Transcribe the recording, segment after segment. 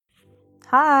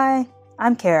Hi,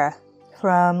 I'm Kara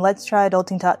from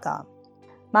Let'sTryAdulting.com.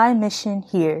 My mission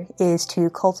here is to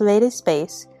cultivate a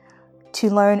space to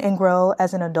learn and grow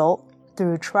as an adult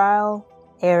through trial,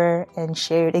 error, and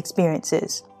shared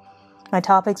experiences. My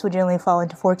topics would generally fall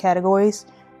into 4 categories: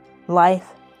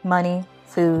 life, money,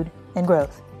 food, and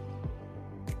growth.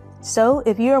 So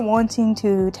if you are wanting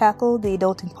to tackle the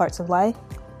adulting parts of life,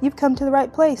 you've come to the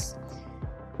right place.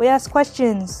 We ask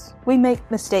questions, we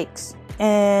make mistakes,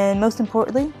 and most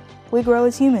importantly, we grow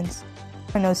as humans.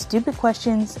 There are no stupid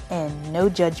questions and no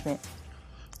judgment.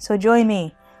 So join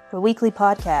me for weekly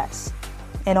podcasts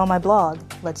and on my blog,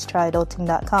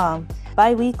 Let'sTryAdulting.com,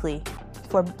 bi-weekly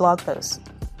for blog posts.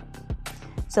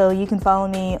 So you can follow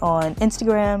me on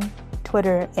Instagram,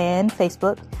 Twitter, and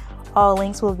Facebook. All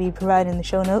links will be provided in the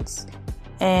show notes.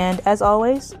 And as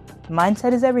always,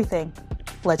 mindset is everything.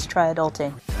 Let's try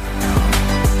adulting.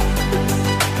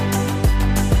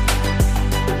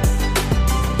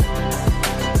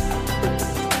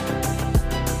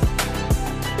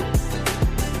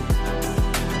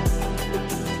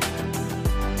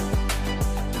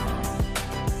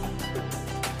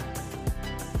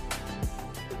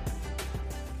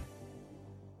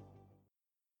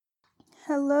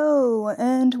 Hello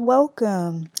and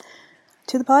welcome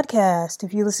to the podcast.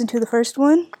 If you listened to the first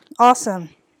one, awesome.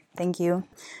 Thank you.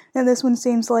 And this one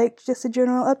seems like just a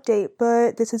general update,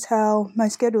 but this is how my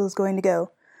schedule is going to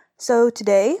go. So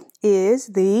today is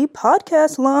the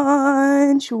podcast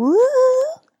launch. Woo!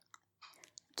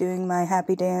 Doing my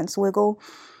happy dance wiggle.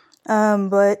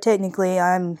 But technically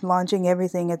I'm launching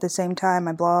everything at the same time,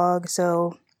 my blog,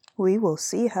 so we will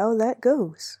see how that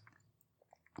goes.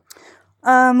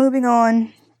 Moving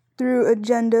on through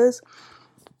agendas.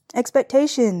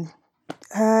 Expectation.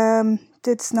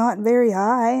 It's not very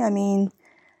high. I mean,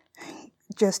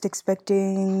 just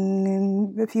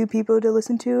expecting a few people to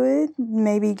listen to it.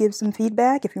 Maybe give some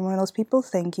feedback. If you're one of those people,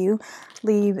 thank you.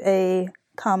 Leave a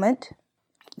comment.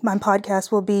 My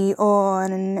podcast will be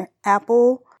on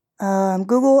Apple,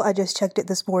 Google. I just checked it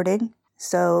this morning.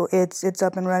 So it's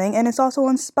up and running. And it's also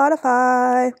on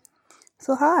Spotify.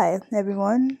 So hi,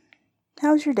 everyone.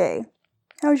 How's your day?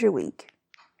 How's your week?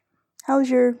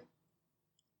 How's your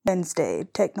Wednesday?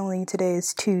 Technically, today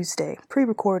is Tuesday.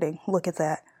 Pre-recording. Look at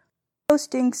that.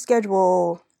 Posting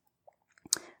schedule.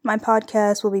 My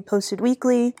podcast will be posted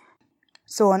weekly.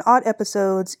 So on odd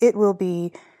episodes, it will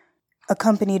be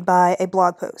accompanied by a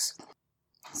blog post.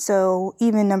 So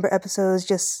even number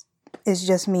episodes is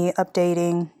just me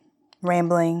updating,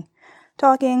 rambling,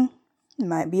 talking. There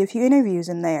might be a few interviews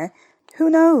in there. Who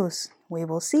knows? We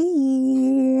will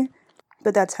see.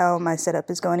 But that's how my setup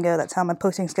is going to go. That's how my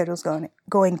posting schedule is going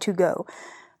to go.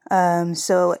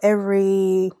 So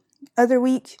every other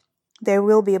week, there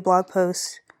will be a blog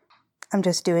post. I'm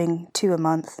just doing 2 a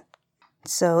month.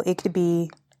 So it could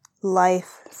be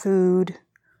life, food,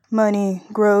 money,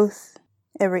 growth.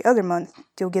 Every other month,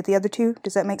 you'll get the other 2.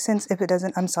 Does that make sense? If it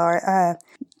doesn't, I'm sorry.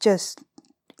 Just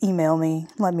email me,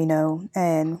 let me know,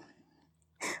 and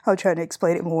I'll try to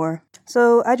explain it more.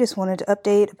 So I just wanted to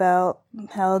update about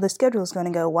how the schedule is going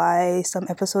to go, why some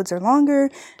episodes are longer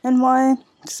and why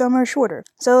some are shorter.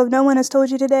 So if no one has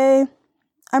told you today,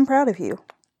 I'm proud of you.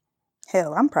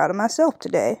 Hell, I'm proud of myself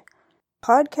today.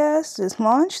 Podcast is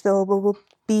launched. There will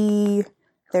be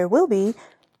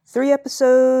 3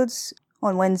 episodes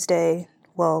on Wednesday.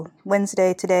 Well,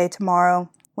 Wednesday, today, tomorrow,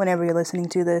 whenever you're listening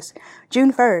to this.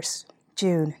 July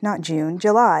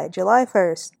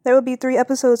 1st. There will be 3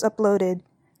 episodes uploaded,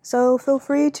 so feel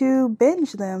free to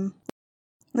binge them.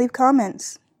 Leave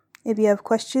comments. If you have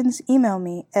questions, email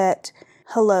me at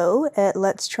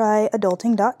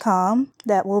hello@let'stryadulting.com.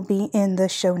 That will be in the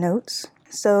show notes.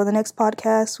 So the next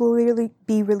podcast will really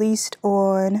be released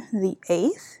on the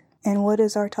 8th. And what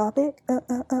is our topic?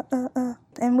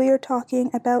 And we are talking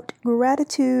about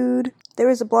gratitude. There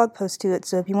is a blog post to it,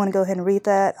 so if you want to go ahead and read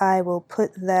that, I will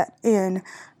put that in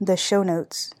the show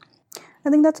notes. I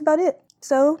think that's about it.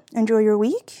 So, enjoy your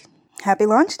week. Happy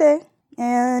launch day.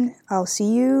 And I won't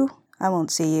see you.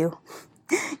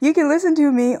 You can listen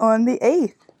to me on the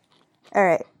 8th.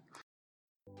 Alright.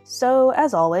 So,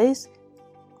 as always,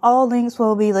 all links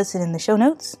will be listed in the show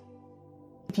notes.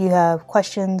 If you have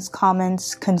questions,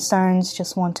 comments, concerns,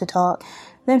 just want to talk,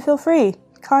 then feel free.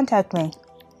 Contact me.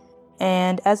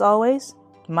 And as always,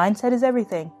 mindset is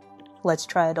everything. Let's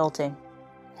try adulting.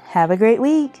 Have a great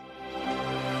week.